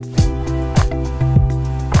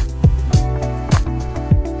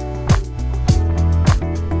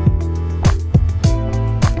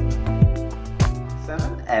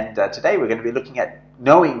today we're going to be looking at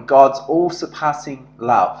knowing God's all-surpassing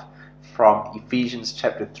love from Ephesians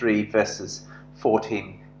chapter 3, verses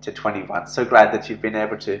 14 to 21. So glad that you've been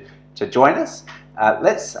able to join us.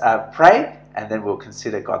 Let's pray, and then we'll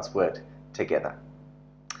consider God's word together.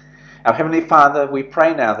 Our Heavenly Father, we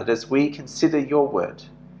pray now that as we consider your word,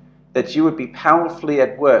 that you would be powerfully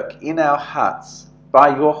at work in our hearts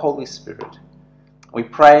by your Holy Spirit. We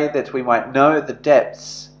pray that we might know the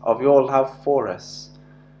depths of your love for us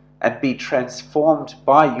and be transformed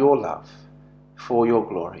by your love for your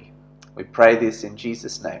glory. We pray this in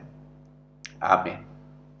Jesus' name. Amen.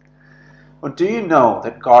 Well, do you know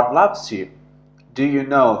that God loves you? Do you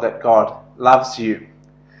know that God loves you?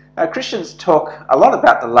 Christians talk a lot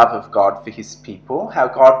about the love of God for his people, how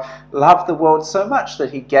God loved the world so much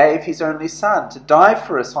that he gave his only Son to die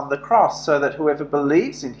for us on the cross so that whoever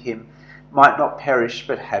believes in him might not perish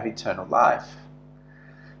but have eternal life.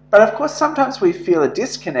 But of course, sometimes we feel a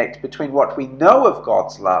disconnect between what we know of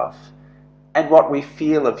God's love and what we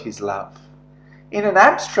feel of his love. In an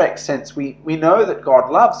abstract sense, we know that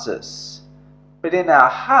God loves us, but in our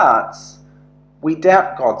hearts, we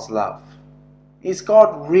doubt God's love. Is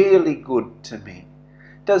God really good to me?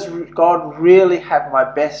 Does God really have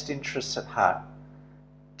my best interests at heart?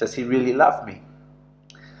 Does he really love me?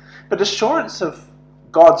 But assurance of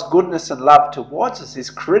God's goodness and love towards us is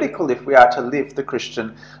critical if we are to live the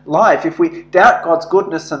Christian life. If we doubt God's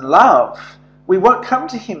goodness and love, we won't come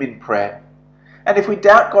to him in prayer. And if we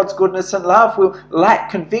doubt God's goodness and love, we'll lack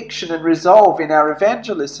conviction and resolve in our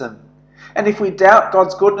evangelism. And if we doubt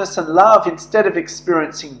God's goodness and love, instead of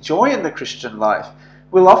experiencing joy in the Christian life,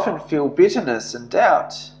 we'll often feel bitterness and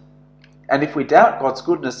doubt. And if we doubt God's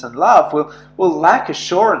goodness and love, we'll lack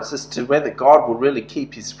assurance as to whether God will really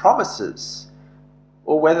keep his promises,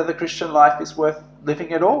 or whether the Christian life is worth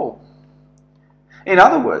living at all. In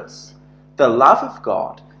other words, the love of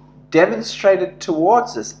God demonstrated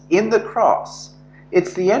towards us in the cross,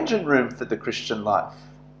 it's the engine room for the Christian life.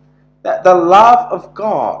 That the love of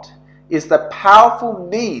God is the powerful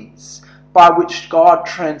means by which God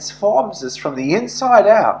transforms us from the inside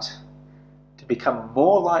out to become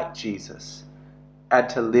more like Jesus and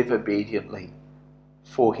to live obediently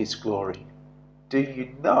for his glory. Do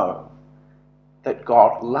you know that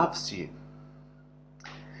God loves you?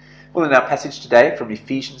 Well, in our passage today from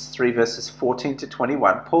Ephesians 3 verses 14 to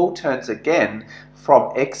 21, Paul turns again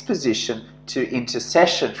from exposition to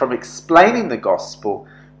intercession, from explaining the gospel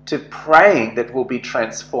to praying that we'll be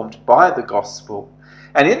transformed by the gospel.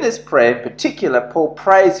 And in this prayer in particular, Paul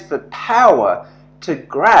prays for power to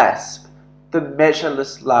grasp the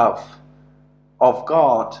measureless love of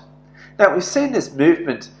God. Now, we've seen this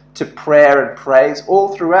movement to prayer and praise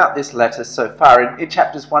all throughout this letter so far. In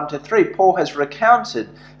chapters 1 to 3, Paul has recounted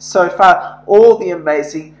so far all the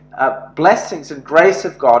amazing blessings and grace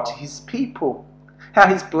of God to his people. How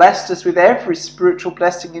he's blessed us with every spiritual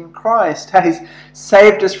blessing in Christ. How he's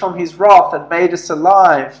saved us from his wrath and made us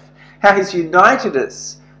alive. How he's united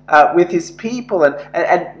us with his people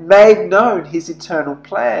and made known his eternal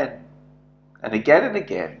plan. And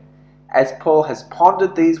again, as Paul has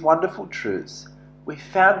pondered these wonderful truths, we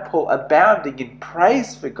found Paul abounding in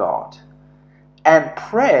praise for God and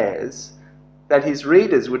prayers that his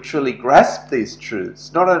readers would truly grasp these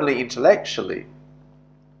truths, not only intellectually,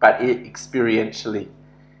 but experientially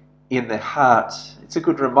in their heart. It's a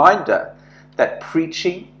good reminder that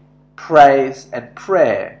preaching, praise, and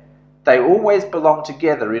prayer, they always belong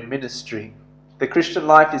together in ministry. The Christian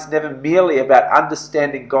life is never merely about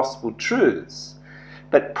understanding gospel truths,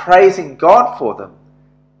 but praising God for them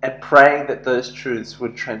and praying that those truths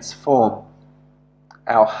would transform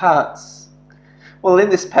our hearts. Well, in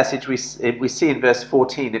this passage we see in verse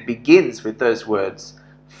 14, it begins with those words,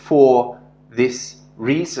 for this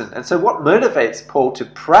reason. And so what motivates Paul to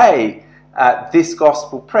pray this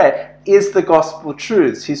gospel prayer is the gospel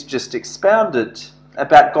truths he's just expounded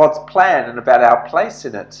about God's plan and about our place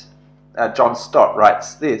in it. John Stott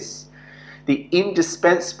writes this: the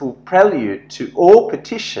indispensable prelude to all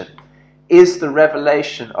petition is the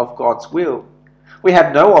revelation of God's will. We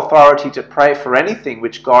have no authority to pray for anything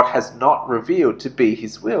which God has not revealed to be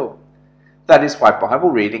his will. That is why Bible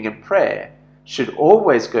reading and prayer should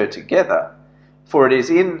always go together, for it is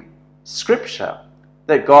in Scripture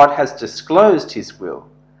that God has disclosed his will,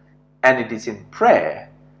 and it is in prayer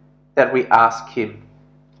that we ask him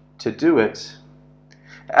to do it.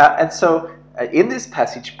 And so in this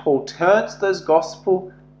passage, Paul turns those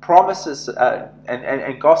gospel promises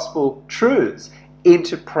and gospel truths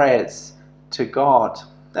into prayers to God.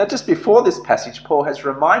 Now, just before this passage, Paul has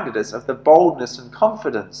reminded us of the boldness and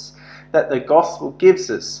confidence that the gospel gives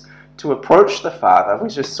us to approach the Father. We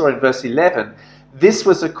just saw in verse 11 This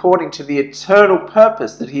was according to the eternal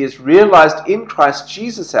purpose that he has realized in Christ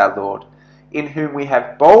Jesus our Lord, in whom we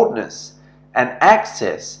have boldness and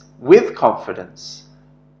access with confidence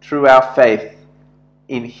through our faith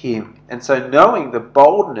in him. And so knowing the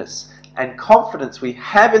boldness and confidence we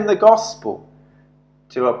have in the gospel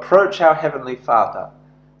to approach our Heavenly Father,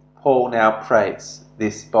 Paul now prays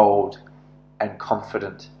this bold and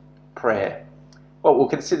confident prayer. Well, we'll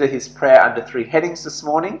consider his prayer under three headings this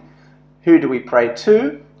morning. Who do we pray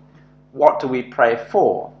to? What do we pray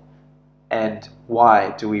for? And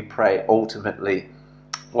why do we pray ultimately?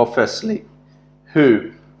 Well, firstly,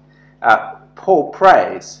 who? Paul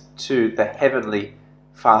prays to the Heavenly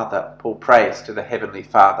Father. Paul prays to the Heavenly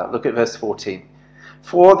Father. Look at verse 14.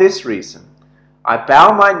 For this reason, I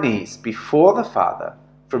bow my knees before the Father,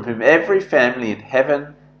 from whom every family in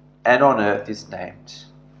heaven and on earth is named.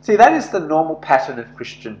 See, that is the normal pattern of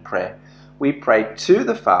Christian prayer. We pray to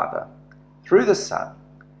the Father, through the Son,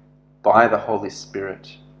 by the Holy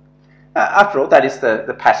Spirit. After all, that is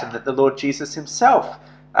the pattern that the Lord Jesus himself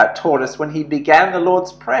taught us when he began the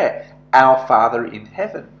Lord's Prayer, Our Father in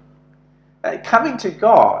heaven. Coming to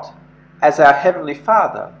God as our Heavenly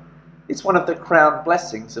Father is one of the crown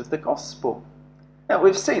blessings of the gospel. Now,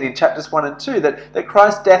 we've seen in chapters 1 and 2 that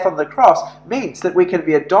Christ's death on the cross means that we can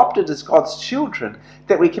be adopted as God's children,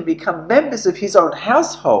 that we can become members of his own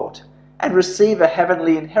household and receive a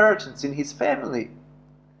heavenly inheritance in his family.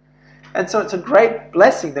 And so it's a great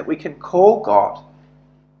blessing that we can call God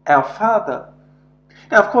our Father.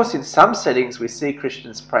 Now, of course, in some settings we see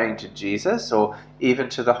Christians praying to Jesus or even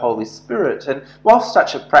to the Holy Spirit. And whilst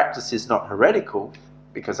such a practice is not heretical,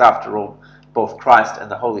 because after all, both Christ and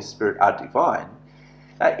the Holy Spirit are divine,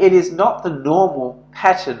 it is not the normal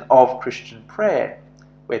pattern of Christian prayer.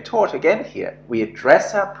 We're taught again here, we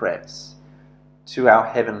address our prayers to our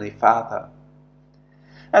Heavenly Father.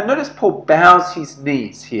 And notice Paul bows his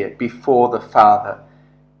knees here before the Father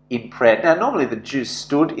in prayer. Now, normally the Jews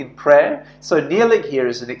stood in prayer, so kneeling here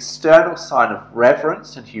is an external sign of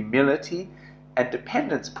reverence and humility and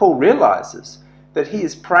dependence. Paul realizes that he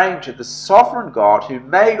is praying to the sovereign God who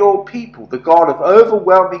made all people, the God of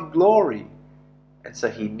overwhelming glory. And so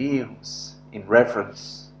he kneels in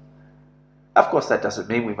reverence. Of course, that doesn't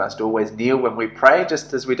mean we must always kneel when we pray,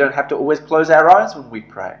 just as we don't have to always close our eyes when we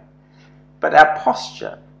pray. But our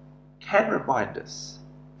posture can remind us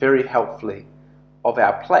very helpfully of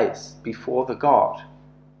our place before the God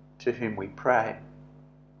to whom we pray.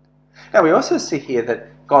 Now, we also see here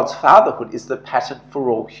that God's fatherhood is the pattern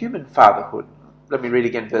for all human fatherhood. Let me read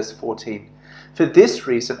again verse 14. For this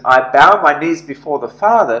reason I bow my knees before the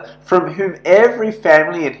Father, from whom every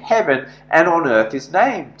family in heaven and on earth is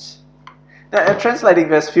named. Now, translating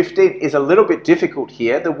verse 15 is a little bit difficult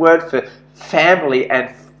here. The word for family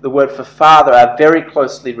and the word for father are very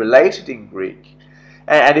closely related in Greek.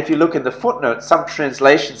 And if you look in the footnotes, some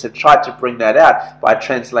translations have tried to bring that out by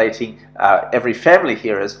translating every family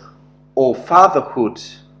here as all fatherhood.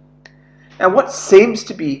 Now, what seems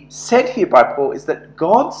to be said here by Paul is that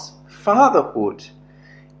God's fatherhood,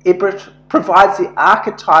 it provides the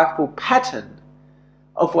archetypal pattern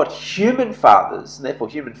of what human fathers, and therefore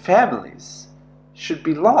human families, should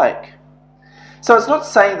be like. So it's not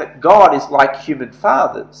saying that God is like human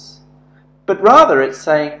fathers, but rather it's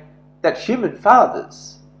saying that human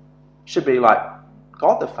fathers should be like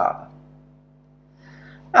God the Father.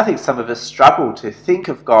 I think some of us struggle to think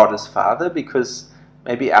of God as Father because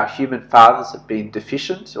maybe our human fathers have been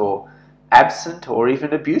deficient or absent or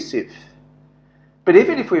even abusive. But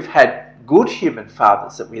even if we've had good human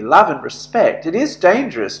fathers that we love and respect, it is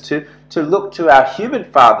dangerous to look to our human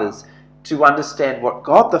fathers to understand what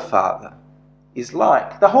God the Father is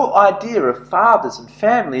like. The whole idea of fathers and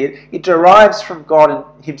family, it derives from God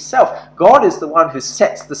himself. God is the one who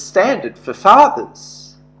sets the standard for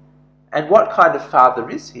fathers. And what kind of father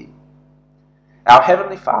is he? Our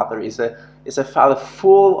Heavenly Father is a Father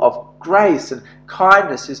full of grace and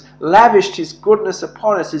kindness, who's lavished his goodness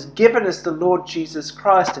upon us, who's given us the Lord Jesus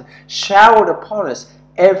Christ and showered upon us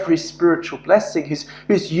every spiritual blessing,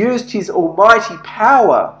 who's used his almighty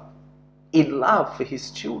power in love for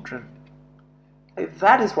his children.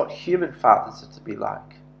 That is what human fathers are to be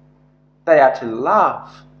like. They are to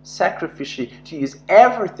love sacrificially, to use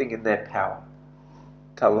everything in their power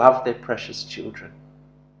to love their precious children.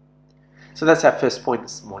 So that's our first point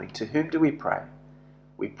this morning. To whom do we pray?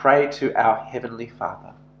 We pray to our Heavenly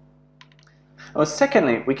Father. Well,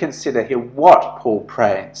 secondly, we consider here what Paul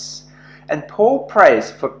prays. And Paul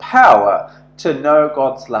prays for power to know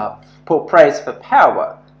God's love. Paul prays for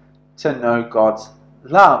power to know God's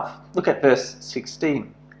love. Look at verse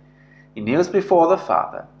 16. He kneels before the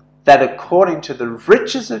Father, that according to the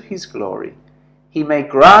riches of his glory, He may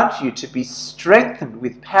grant you to be strengthened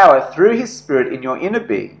with power through his Spirit in your inner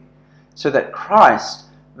being, so that Christ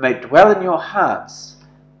may dwell in your hearts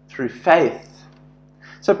through faith.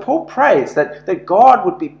 So Paul prays that God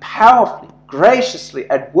would be powerfully, graciously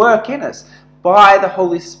at work in us by the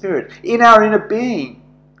Holy Spirit, in our inner being,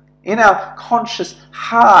 in our conscious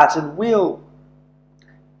heart and will.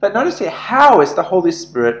 But notice here, how is the Holy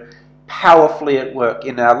Spirit powerfully at work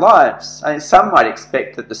in our lives? I mean, some might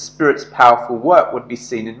expect that the Spirit's powerful work would be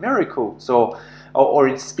seen in miracles, or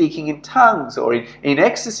in speaking in tongues, or in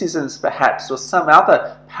exorcisms perhaps, or some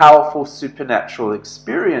other powerful supernatural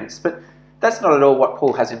experience. But that's not at all what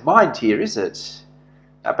Paul has in mind here, is it?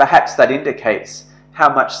 Perhaps that indicates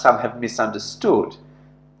how much some have misunderstood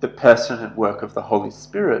the person and work of the Holy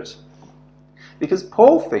Spirit. Because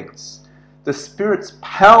Paul thinks the Spirit's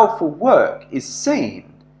powerful work is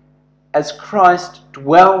seen as Christ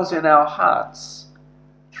dwells in our hearts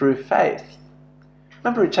through faith.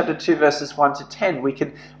 Remember in chapter 2 verses 1 to 10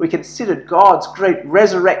 we considered God's great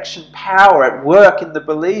resurrection power at work in the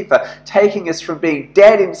believer, taking us from being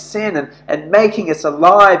dead in sin and making us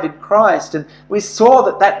alive in Christ. And we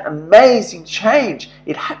saw that amazing change,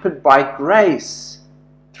 it happened by grace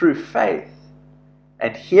through faith.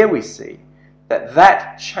 And here we see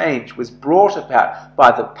that change was brought about by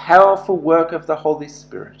the powerful work of the Holy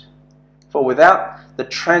Spirit. For without the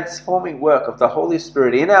transforming work of the Holy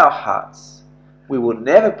Spirit in our hearts, we will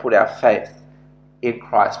never put our faith in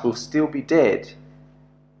Christ. We'll still be dead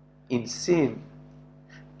in sin.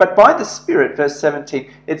 But by the Spirit, verse 17,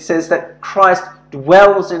 it says that Christ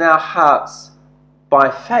dwells in our hearts by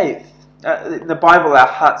faith. In the Bible, our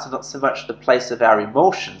hearts are not so much the place of our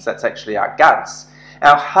emotions, that's actually our guts.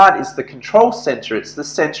 Our heart is the control center, it's the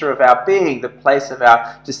center of our being, the place of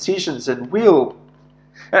our decisions and will.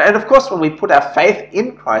 And of course, when we put our faith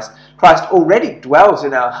in Christ, Christ already dwells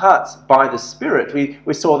in our hearts by the Spirit.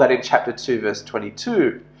 We saw that in chapter 2, verse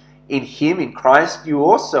 22. In him, in Christ, you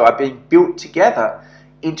also are being built together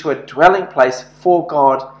into a dwelling place for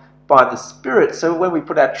God by the Spirit. So when we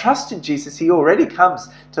put our trust in Jesus, he already comes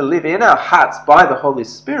to live in our hearts by the Holy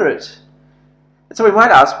Spirit. And so we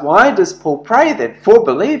might ask, why does Paul pray then for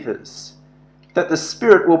believers that the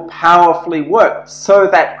Spirit will powerfully work so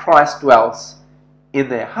that Christ dwells in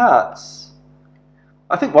their hearts?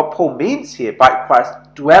 I think what Paul means here by Christ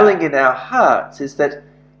dwelling in our hearts is that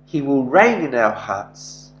he will reign in our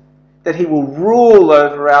hearts, that he will rule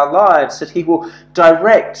over our lives, that he will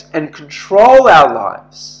direct and control our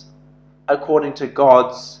lives according to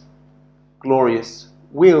God's glorious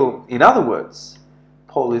will. In other words,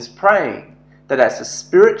 Paul is praying that as the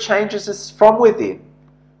Spirit changes us from within,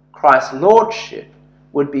 Christ's lordship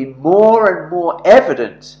would be more and more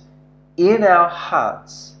evident in our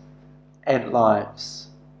hearts and lives.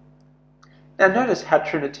 Now notice how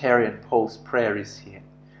Trinitarian Paul's prayer is here.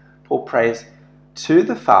 Paul prays to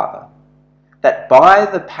the Father that by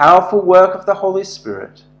the powerful work of the Holy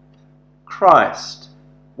Spirit, Christ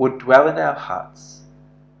would dwell in our hearts,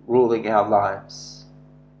 ruling our lives.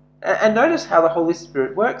 And notice how the Holy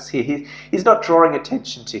Spirit works here. He's not drawing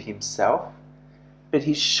attention to himself, but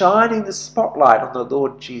he's shining the spotlight on the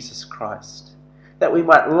Lord Jesus Christ, that we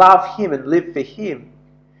might love him and live for him.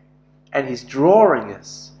 And he's drawing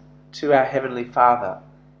us to our Heavenly Father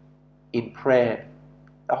in prayer.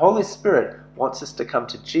 The Holy Spirit wants us to come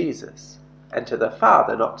to Jesus and to the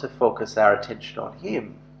Father, not to focus our attention on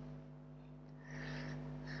him.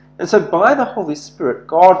 And so by the Holy Spirit,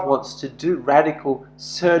 God wants to do radical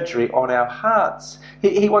surgery on our hearts.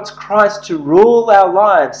 He wants Christ to rule our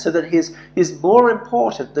lives so that he's more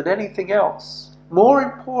important than anything else. More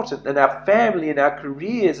important than our family and our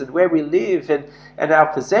careers and where we live and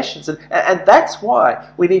our possessions. And that's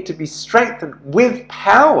why we need to be strengthened with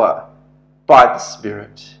power by the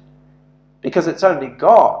Spirit. Because it's only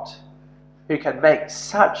God who can make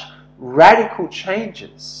such radical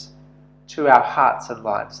changes to our hearts and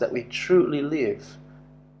lives that we truly live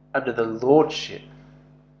under the lordship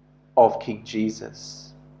of King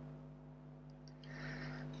Jesus.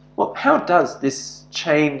 Well, how does this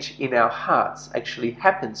change in our hearts actually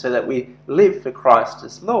happen so that we live for Christ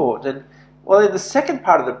as Lord? And well, in the second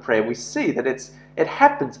part of the prayer, we see that it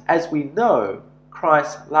happens as we know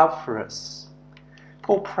Christ's love for us.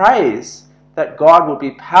 Paul prays that God will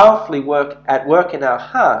be powerfully at work in our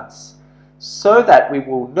hearts so that we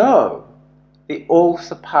will know the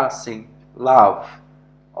all-surpassing love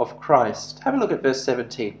of Christ. Have a look at verse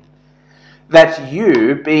 17. That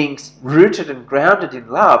you, being rooted and grounded in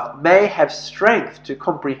love, may have strength to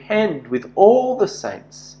comprehend with all the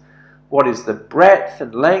saints what is the breadth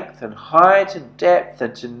and length and height and depth,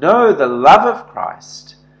 and to know the love of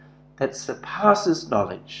Christ that surpasses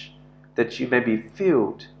knowledge, that you may be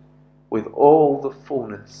filled with all the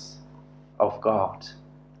fullness of God.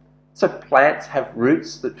 So plants have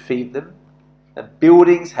roots that feed them, and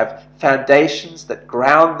buildings have foundations that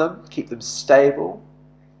ground them, keep them stable.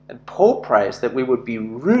 And Paul prays that we would be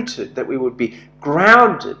rooted, that we would be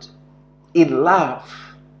grounded in love.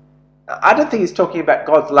 I don't think he's talking about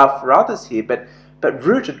God's love for others here, but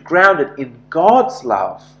rooted, grounded in God's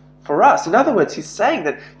love for us. In other words, he's saying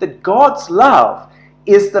that God's love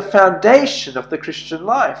is the foundation of the Christian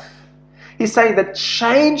life. He's saying that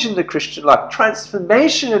change in the Christian life,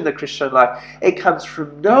 transformation in the Christian life, it comes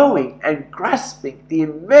from knowing and grasping the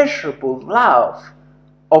immeasurable love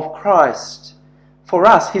of Christ for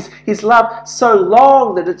us. His love so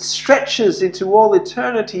long that it stretches into all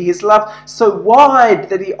eternity. His love so wide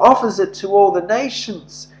that he offers it to all the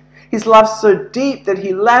nations. His love so deep that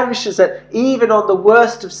he lavishes it even on the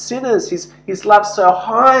worst of sinners. His love so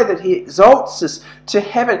high that he exalts us to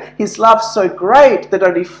heaven. His love so great that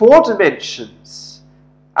only 4 dimensions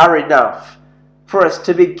are enough for us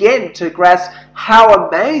to begin to grasp how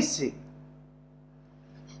amazing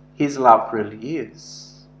his love really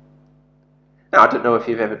is. Now, I don't know if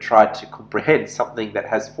you've ever tried to comprehend something that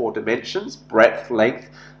has 4 dimensions: breadth, length,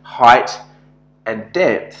 height, and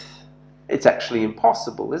depth. It's actually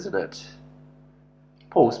impossible, isn't it?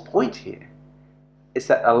 Paul's point here is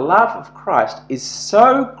that the love of Christ is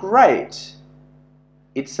so great,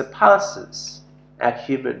 it surpasses our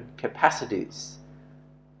human capacities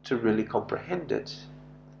to really comprehend it.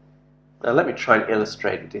 Now let me try and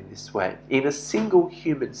illustrate it in this way. In a single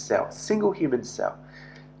human cell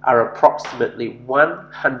are approximately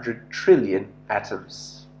 100 trillion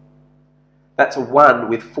atoms. That's a 1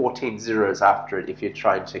 with 14 zeros after it if you're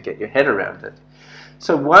trying to get your head around it.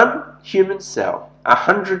 So one human cell,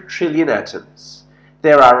 100 trillion atoms.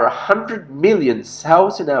 There are 100 million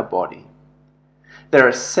cells in our body. There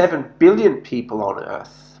are 7 billion people on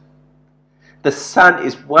Earth. The sun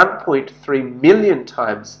is 1.3 million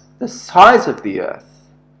times the size of the Earth.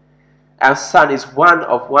 Our sun is one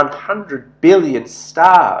of 100 billion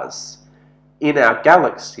stars in our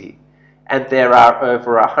galaxy, and there are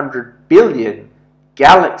over 100 billion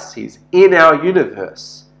galaxies in our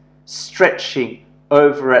universe, stretching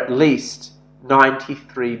over at least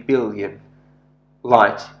 93 billion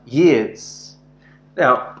light years.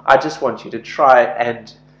 Now, I just want you to try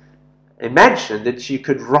and imagine that you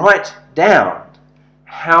could write down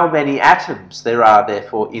how many atoms there are,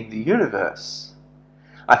 therefore, in the universe.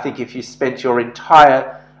 I think if you spent your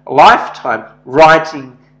entire lifetime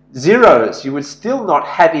writing zeros, you would still not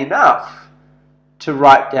have enough to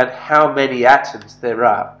write down how many atoms there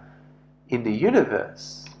are in the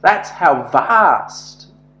universe. That's how vast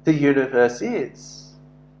the universe is.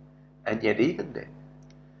 And yet even then,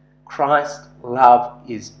 Christ's love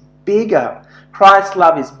is bigger. Christ's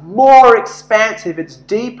love is more expansive, it's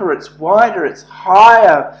deeper, it's wider, it's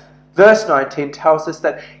higher. Verse 19 tells us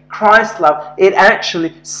that Christ's love, it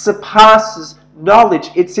actually surpasses knowledge.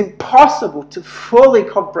 It's impossible to fully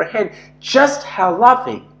comprehend just how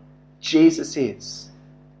loving Jesus is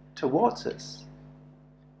towards us.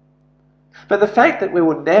 But the fact that we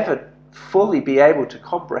will never fully be able to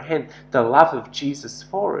comprehend the love of Jesus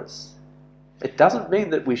for us, it doesn't mean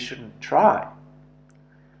that we shouldn't try.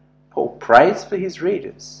 Paul prays for his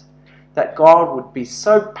readers that God would be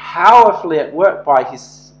so powerfully at work by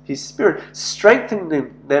his Spirit,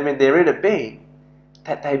 strengthening them in their inner being,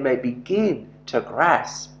 that they may begin to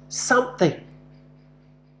grasp something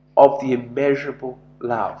of the immeasurable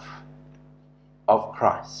love of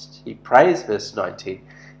Christ. He prays, verse 19,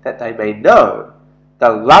 that they may know the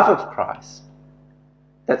love of Christ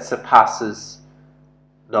that surpasses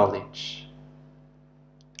knowledge.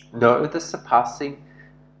 Know the surpassing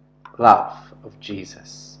love of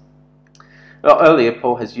Jesus. Well, earlier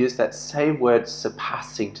Paul has used that same word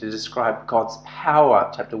surpassing to describe God's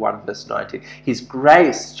power, chapter 1 verse 19, his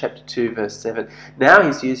grace, chapter 2 verse 7. Now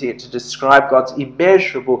he's using it to describe God's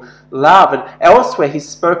immeasurable love, and elsewhere he's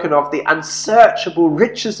spoken of the unsearchable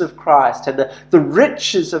riches of Christ and the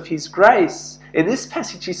riches of his grace. In this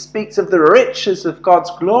passage he speaks of the riches of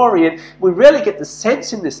God's glory, and we really get the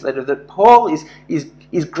sense in this letter that Paul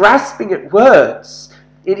is grasping at words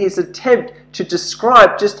in his attempt to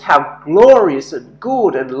describe just how glorious and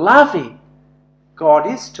good and loving God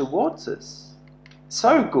is towards us.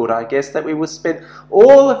 So good, I guess, that we will spend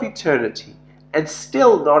all of eternity and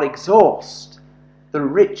still not exhaust the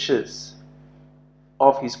riches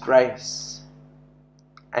of his grace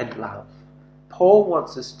and love. Paul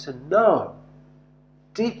wants us to know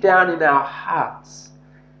deep down in our hearts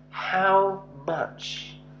how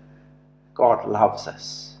much God loves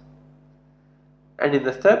us. And in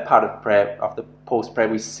the third part of prayer, of Paul's prayer,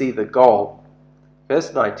 we see the goal.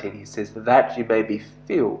 Verse 19, he says, that you may be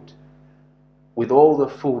filled with all the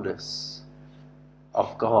fullness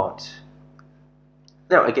of God.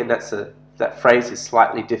 Now, again, that phrase is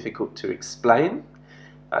slightly difficult to explain.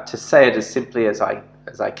 To say it as simply as I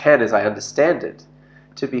can, as I understand it.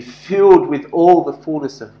 To be filled with all the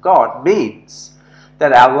fullness of God means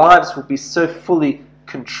that our lives will be so fully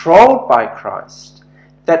controlled by Christ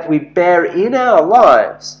that we bear in our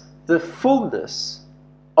lives the fullness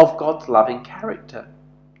of God's loving character,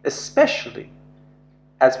 especially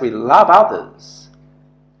as we love others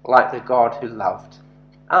like the God who loved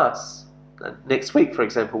us. Next week, for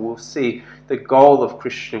example, we'll see the goal of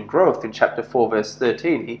Christian growth in chapter 4, verse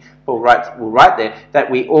 13. Paul will write there that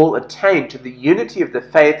we all attain to the unity of the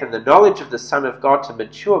faith and the knowledge of the Son of God, to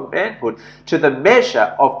mature manhood, to the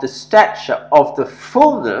measure of the stature of the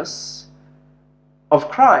fullness of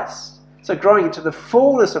Christ. So growing into the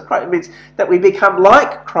fullness of Christ means that we become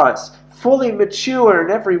like Christ, fully mature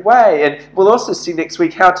in every way. And we'll also see next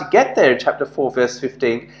week how to get there in chapter 4, verse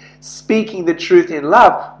 15. Speaking the truth in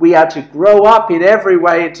love, we are to grow up in every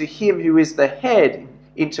way into Him who is the head,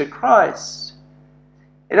 into Christ.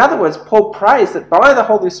 In other words, Paul prays that by the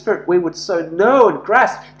Holy Spirit we would so know and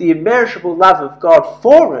grasp the immeasurable love of God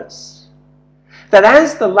for us, that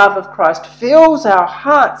as the love of Christ fills our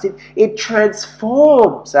hearts, it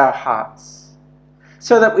transforms our hearts,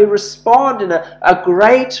 so that we respond in a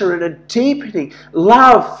greater and a deepening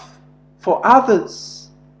love for others,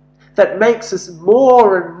 that makes us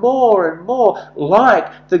more and more and more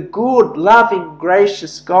like the good, loving,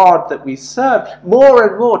 gracious God that we serve, more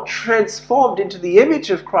and more transformed into the image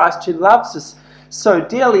of Christ who loves us so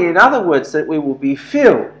dearly. In other words, that we will be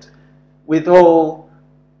filled with all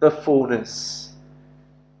the fullness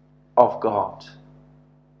of God.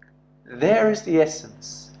 There is the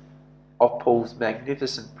essence of Paul's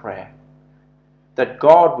magnificent prayer, that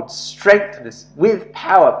God would strengthen us with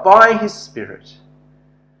power by His Spirit,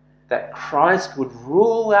 that Christ would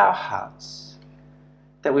rule our hearts,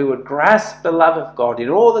 that we would grasp the love of God in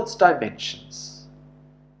all its dimensions,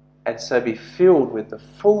 and so be filled with the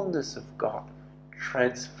fullness of God,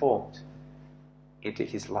 transformed into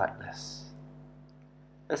His likeness.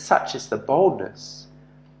 And such is the boldness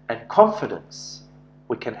and confidence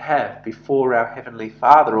we can have before our Heavenly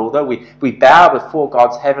Father. Although we bow before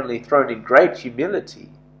God's heavenly throne in great humility,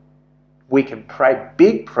 we can pray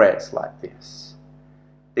big prayers like this,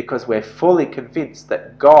 because we're fully convinced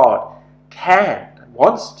that God can and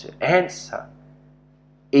wants to answer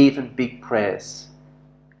even big prayers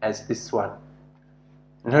as this one.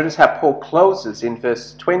 Notice how Paul closes in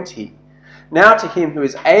verse 20. Now to Him who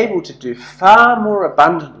is able to do far more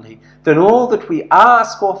abundantly than all that we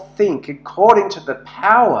ask or think, according to the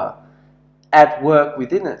power at work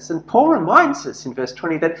within us. And Paul reminds us in verse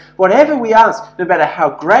 20 that whatever we ask, no matter how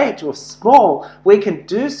great or small, we can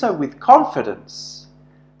do so with confidence,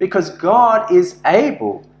 because God is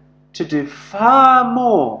able to do far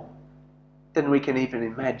more than we can even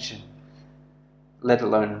imagine, let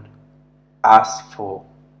alone ask for.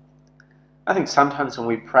 I think sometimes when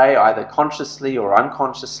we pray, either consciously or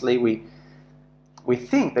unconsciously, we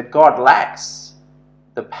think that God lacks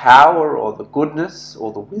the power or the goodness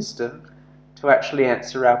or the wisdom to actually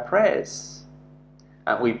answer our prayers.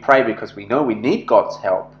 And we pray because we know we need God's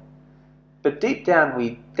help. But deep down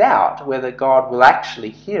we doubt whether God will actually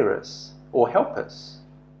hear us or help us.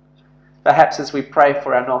 Perhaps as we pray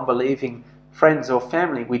for our non-believing friends or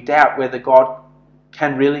family, we doubt whether God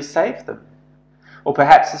can really save them. Or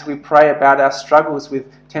perhaps as we pray about our struggles with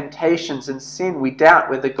temptations and sin, we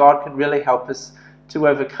doubt whether God can really help us to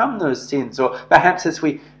overcome those sins. Or perhaps as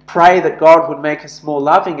we pray that God would make us more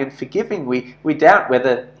loving and forgiving, we doubt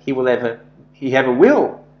whether He ever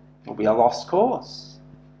will. It will be a lost cause.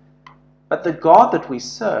 But the God that we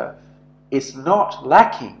serve is not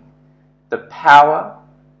lacking the power,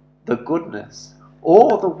 the goodness,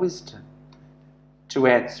 or the wisdom to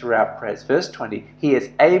answer our prayers. Verse 20, He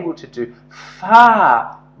is able to do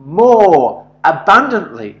far more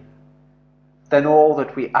abundantly than all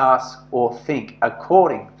that we ask or think,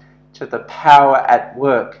 according to the power at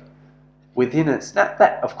work within us. Now,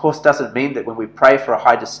 that, of course, doesn't mean that when we pray for a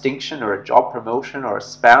high distinction or a job promotion or a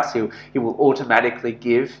spouse, He will automatically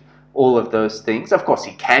give all of those things. Of course,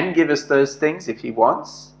 He can give us those things if He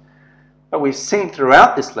wants. But we've seen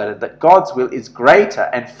throughout this letter that God's will is greater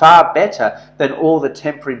and far better than all the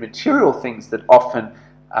temporary material things that often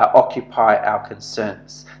occupy our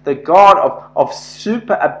concerns. The God of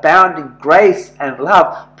superabounding grace and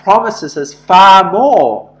love promises us far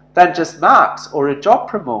more than just marks or a job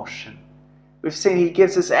promotion. We've seen he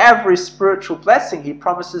gives us every spiritual blessing. He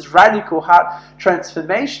promises radical heart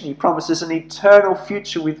transformation. He promises an eternal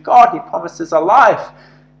future with God. He promises a life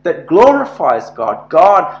that glorifies God.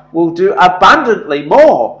 God will do abundantly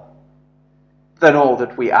more than all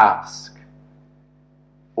that we ask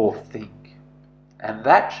or think. And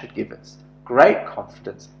that should give us great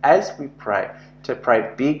confidence as we pray, to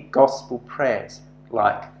pray big gospel prayers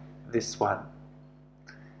like this one.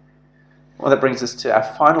 Well, that brings us to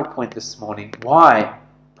our final point this morning, why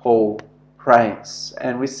Paul prays.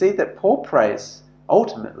 And we see that Paul prays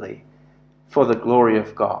ultimately for the glory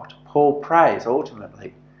of God. Paul prays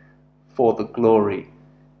ultimately for the glory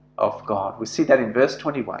of God. We see that in verse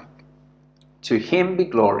 21. To him be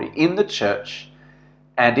glory in the church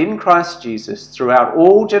and in Christ Jesus throughout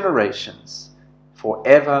all generations,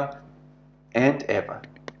 forever and ever.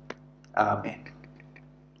 Amen.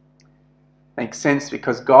 Makes sense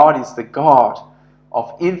because God is the God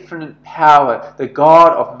of infinite power, the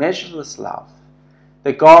God of measureless love,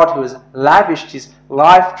 the God who has lavished his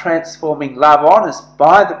life-transforming love on us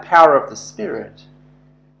by the power of the Spirit.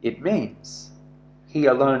 It means he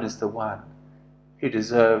alone is the one who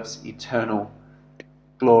deserves eternal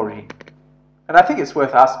glory. And I think it's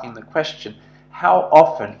worth asking the question, how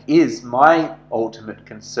often is my ultimate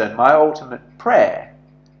concern, my ultimate prayer,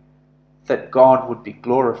 that God would be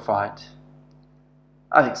glorified?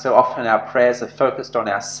 I think so often our prayers are focused on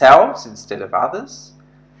ourselves instead of others,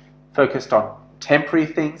 focused on temporary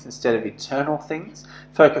things instead of eternal things,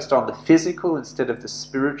 focused on the physical instead of the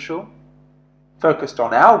spiritual, focused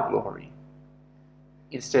on our glory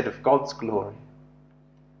instead of God's glory.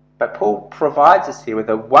 But Paul provides us here with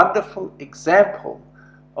a wonderful example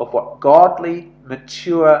of what godly,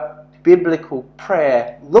 mature, biblical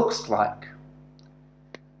prayer looks like.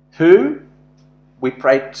 Who? We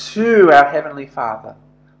pray to our Heavenly Father.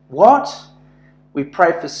 What? We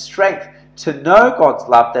pray for strength to know God's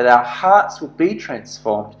love, that our hearts will be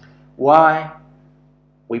transformed. Why?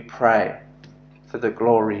 We pray for the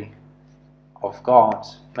glory of God.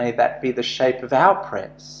 May that be the shape of our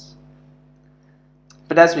prayers.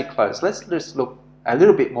 But as we close, let's just look a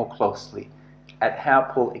little bit more closely at how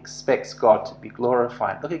Paul expects God to be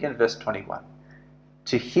glorified. Look again at verse 21.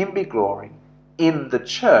 To him be glory in the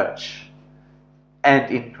church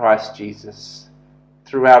and in Christ Jesus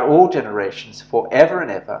throughout all generations, forever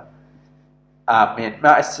and ever. Amen.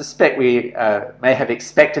 Now, I suspect we may have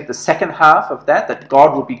expected the second half of that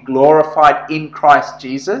God will be glorified in Christ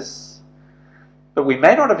Jesus. But we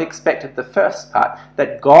may not have expected the first part,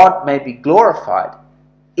 that God may be glorified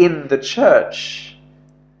in the church.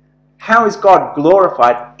 How is God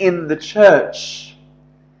glorified in the church?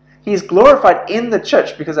 He is glorified in the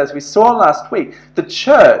church because, as we saw last week, the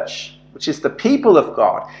church, which is the people of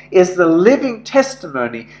God, is the living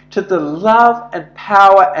testimony to the love and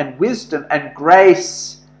power and wisdom and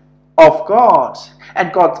grace of God.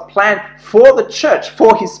 And God's plan for the church,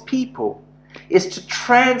 for his people, is to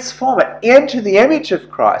transform it into the image of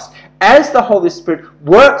Christ as the Holy Spirit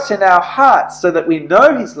works in our hearts so that we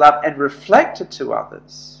know his love and reflect it to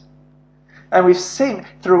others. And we've seen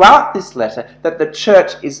throughout this letter that the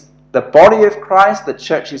church is the body of Christ, the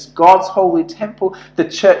church is God's holy temple, the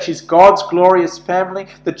church is God's glorious family,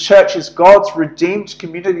 the church is God's redeemed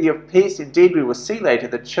community of peace. Indeed, we will see later,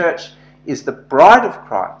 the church is the bride of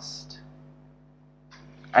Christ.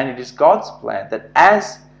 And it is God's plan that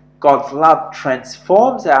as God's love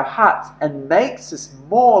transforms our hearts and makes us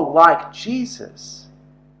more like Jesus,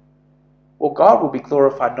 well, God will be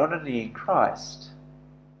glorified not only in Christ,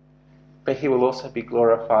 but he will also be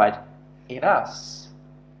glorified in us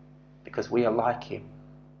because we are like him.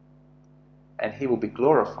 And he will be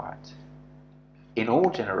glorified in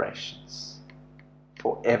all generations,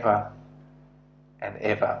 forever and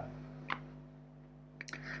ever.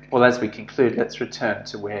 Well, as we conclude, let's return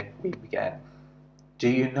to where we began. Do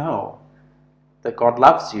you know that God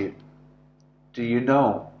loves you? Do you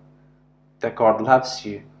know that God loves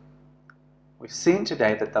you? We've seen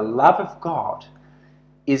today that the love of God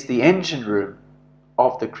is the engine room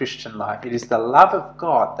of the Christian life. It is the love of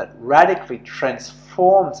God that radically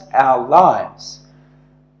transforms our lives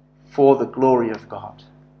for the glory of God.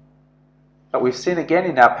 But we've seen again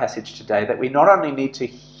in our passage today that we not only need to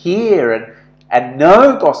hear and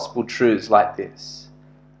know gospel truths like this,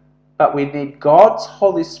 but we need God's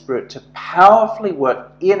Holy Spirit to powerfully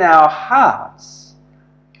work in our hearts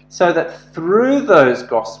so that through those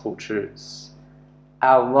gospel truths,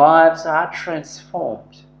 our lives are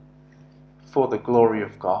transformed for the glory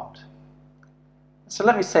of God. So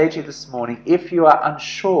let me say to you this morning, if you are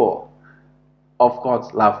unsure of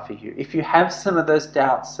God's love for you, if you have some of those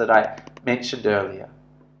doubts that I mentioned earlier,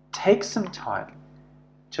 take some time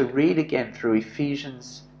to read again through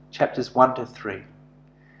Ephesians chapters 1 to 3.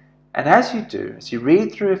 And as you do, as you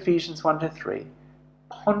read through Ephesians 1 to 3,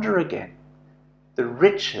 ponder again the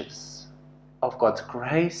riches of God's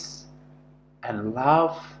grace and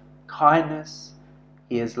love, kindness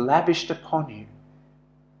He has lavished upon you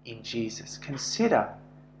in Jesus. Consider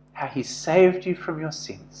how He saved you from your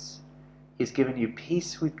sins. He's given you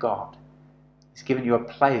peace with God. He's given you a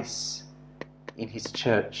place in His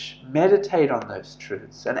church. Meditate on those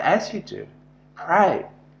truths. And as you do, pray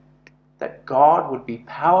that God would be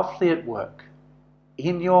powerfully at work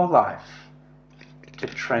in your life to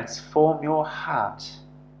transform your heart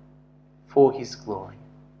for His glory.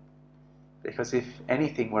 Because if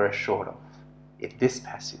anything we're assured of in this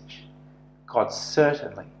passage, God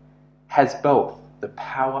certainly has both the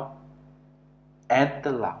power and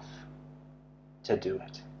the love to do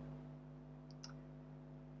it.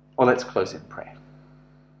 Well, let's close in prayer.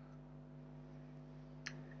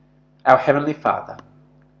 Our Heavenly Father,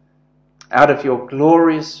 out of your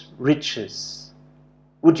glorious riches,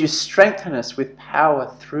 would you strengthen us with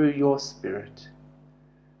power through your Spirit,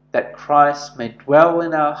 that Christ may dwell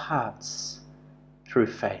in our hearts through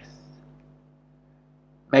faith.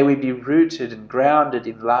 May we be rooted and grounded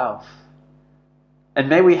in love, and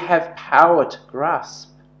may we have power to grasp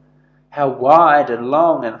how wide and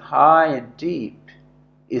long and high and deep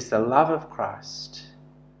is the love of Christ.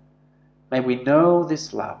 May we know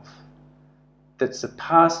this love that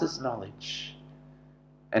surpasses knowledge,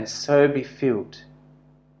 and so be filled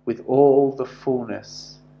with all the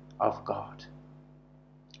fullness of God.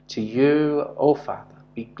 To you, O Father,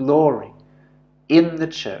 be glory in the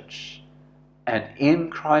church and in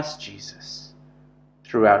Christ Jesus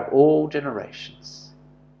throughout all generations,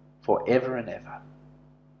 forever and ever.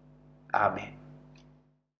 Amen.